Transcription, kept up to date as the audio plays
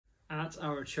At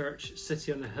our church,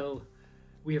 City on the Hill,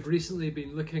 we have recently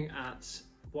been looking at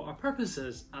what our purpose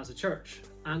is as a church,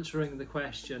 answering the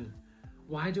question,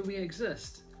 why do we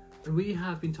exist? And we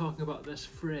have been talking about this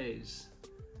phrase.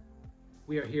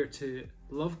 We are here to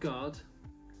love God,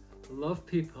 love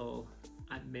people,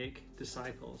 and make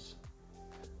disciples.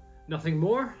 Nothing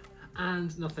more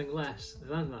and nothing less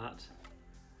than that.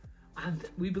 And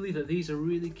we believe that these are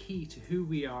really key to who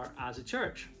we are as a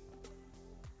church.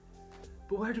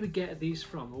 But where do we get these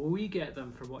from? Well, we get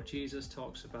them from what Jesus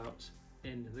talks about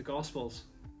in the Gospels.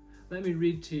 Let me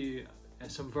read to you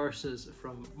some verses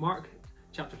from Mark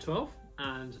chapter 12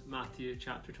 and Matthew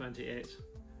chapter 28.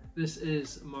 This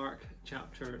is Mark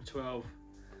chapter 12,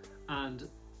 and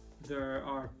there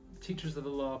are teachers of the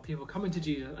law, people coming to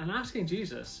Jesus and asking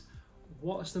Jesus,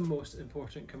 what's the most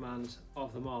important command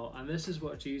of them all? And this is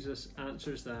what Jesus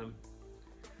answers them.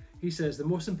 He says, the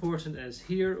most important is,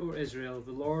 hear, O Israel,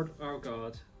 the Lord our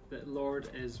God, the Lord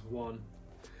is one.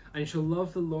 And you shall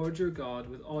love the Lord your God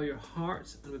with all your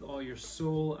heart and with all your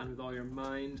soul and with all your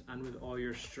mind and with all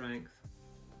your strength.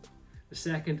 The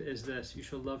second is this, you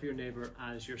shall love your neighbour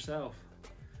as yourself.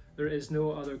 There is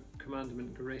no other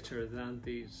commandment greater than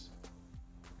these.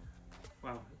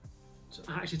 Wow. So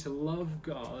actually to love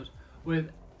God with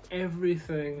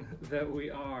everything that we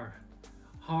are.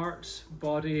 Heart,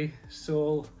 body,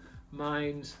 soul,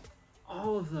 mind,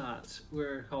 all of that,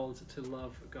 we're called to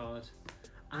love God.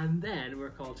 And then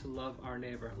we're called to love our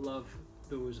neighbour, love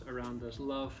those around us,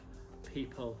 love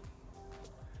people.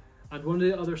 And one of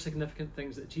the other significant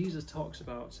things that Jesus talks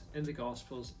about in the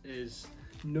Gospels is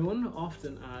known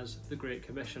often as the Great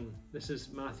Commission. This is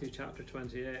Matthew chapter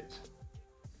 28.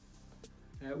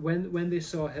 When they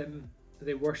saw him,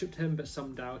 they worshipped him, but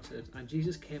some doubted. And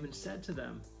Jesus came and said to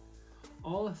them,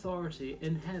 all authority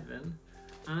in heaven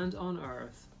and on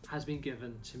earth has been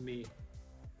given to me.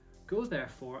 Go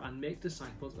therefore and make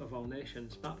disciples of all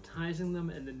nations, baptizing them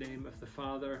in the name of the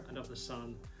Father and of the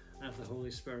Son and of the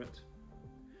Holy Spirit,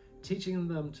 teaching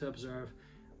them to observe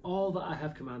all that I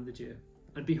have commanded you.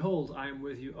 And behold, I am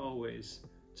with you always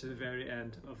to the very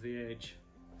end of the age.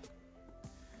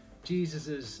 This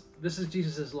is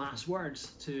Jesus' last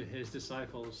words to his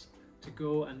disciples, to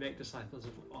go and make disciples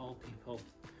of all people,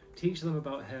 teach them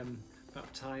about him,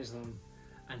 baptize them,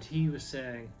 and he was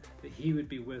saying that he would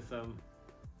be with them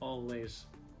always.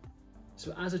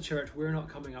 So as a church, we're not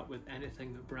coming up with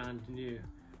anything brand new.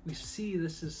 We see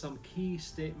this as some key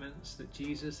statements that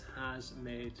Jesus has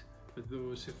made for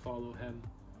those who follow him.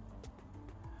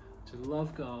 To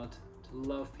love God, to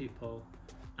love people,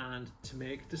 and to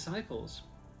make disciples.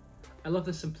 I love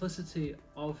the simplicity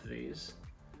of these,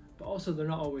 but also they're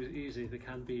not always easy. They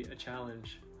can be a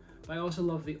challenge. But I also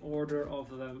love the order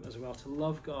of them as well, to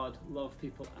love God, love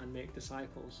people, and make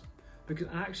disciples. Because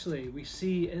actually we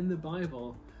see in the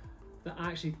Bible that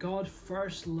actually God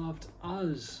first loved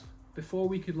us before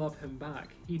we could love him back.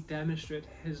 He demonstrated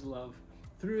his love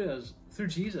through us, through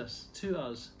Jesus to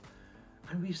us.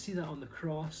 And we see that on the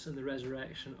cross and the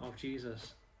resurrection of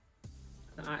Jesus.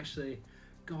 That actually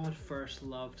God first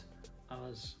loved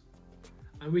us.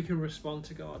 And we can respond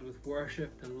to God with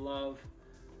worship and love,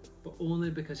 but only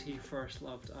because he first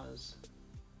loved us.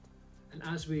 And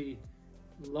as we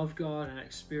love God and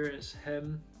experience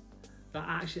him, that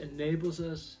actually enables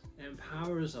us,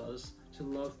 empowers us to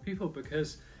love people,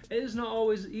 because it is not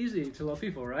always easy to love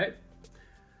people, right?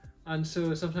 And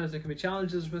so sometimes there can be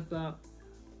challenges with that,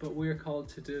 but we're called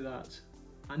to do that.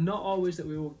 And not always that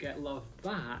we will get love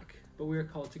back, but we're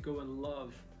called to go and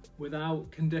love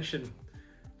without condition,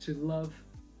 to love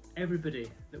everybody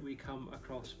that we come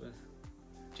across with.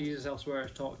 Jesus elsewhere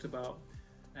has talked about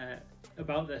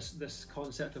this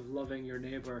concept of loving your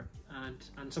neighbour,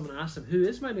 and someone asked him, who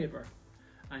is my neighbour?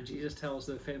 And Jesus tells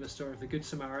the famous story of the Good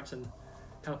Samaritan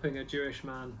helping a Jewish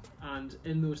man, and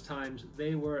in those times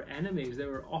they were enemies, they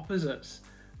were opposites,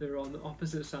 they were on the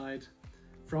opposite side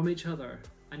from each other,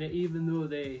 and yet even though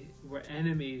they were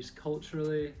enemies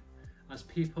culturally, as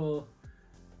people,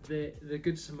 the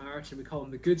Good Samaritan, we call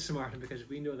him the Good Samaritan because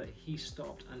we know that he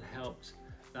stopped and helped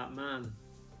that man.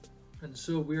 And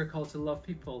so we are called to love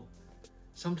people.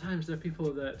 Sometimes they're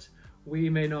people that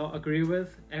we may not agree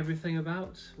with everything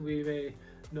about, we may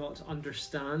not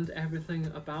understand everything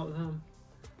about them,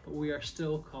 but we are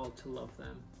still called to love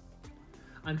them.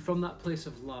 And from that place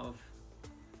of love,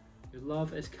 your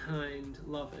love is kind,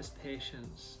 love is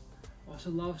patience. Also,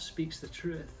 love speaks the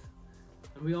truth.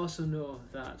 And we also know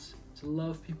that to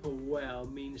love people well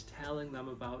means telling them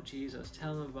about Jesus,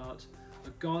 telling them about a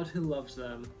God who loves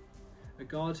them, a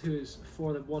God who is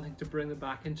for them, wanting to bring them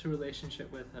back into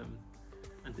relationship with him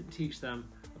and to teach them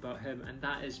about him. And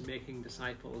that is making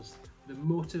disciples. the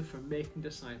motive for making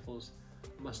disciples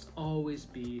must always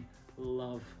be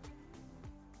love.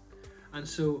 And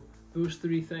so those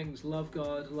three things, love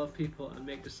God, love people, and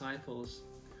make disciples,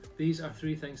 these are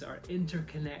three things that are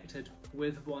interconnected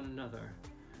with one another.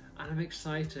 And I'm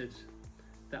excited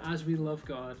that as we love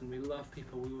God and we love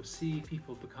people, we will see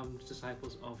people become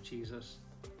disciples of Jesus.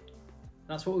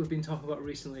 That's what we've been talking about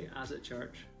recently as a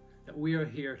church, that we are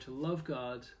here to love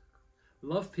God,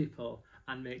 love people,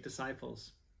 and make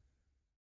disciples.